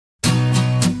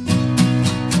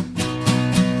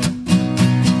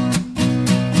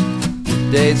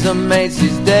Today's a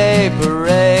Macy's Day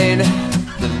Parade.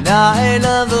 The night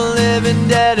of the living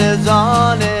dead is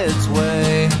on its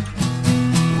way,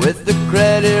 with the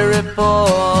credit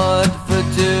report for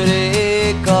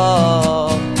duty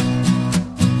call.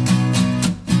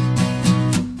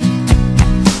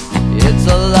 It's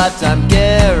a lifetime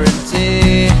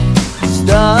guarantee,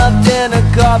 stuffed in a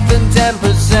coffin,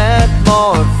 10%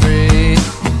 more free.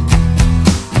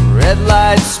 Red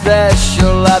light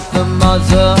special at the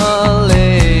mausoleum.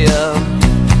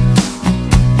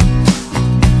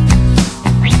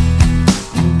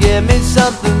 Give me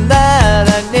something that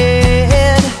I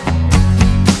need,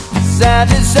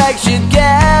 satisfaction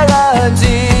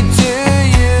guaranteed to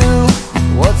you.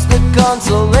 What's the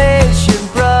consolation?